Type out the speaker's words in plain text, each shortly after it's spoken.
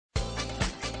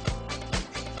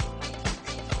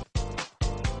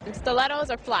Stilettos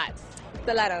or flats?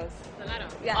 Stilettos.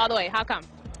 Stilettos. Yeah. All the way. How come?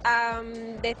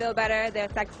 They feel better, they're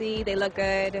sexy, they look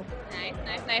good. Nice,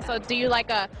 nice, nice. So do you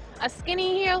like a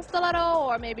skinny heel stiletto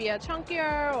or maybe a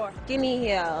chunkier or? Skinny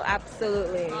heel,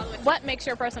 absolutely. What makes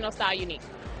your personal style unique?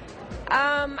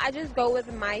 I just go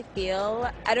with my feel.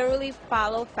 I don't really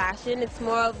follow fashion. It's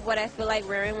more of what I feel like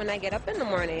wearing when I get up in the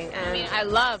morning. I mean, I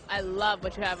love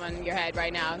what you have on your head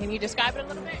right now. Can you describe it a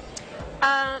little bit?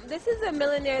 This is a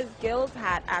Millionaire's Guild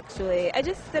hat, actually. I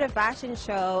just did a fashion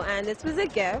show, and this was a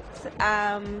gift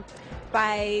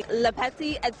by Le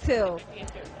Petit Etu.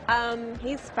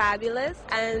 He's fabulous,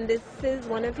 and this is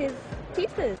one of his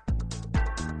pieces.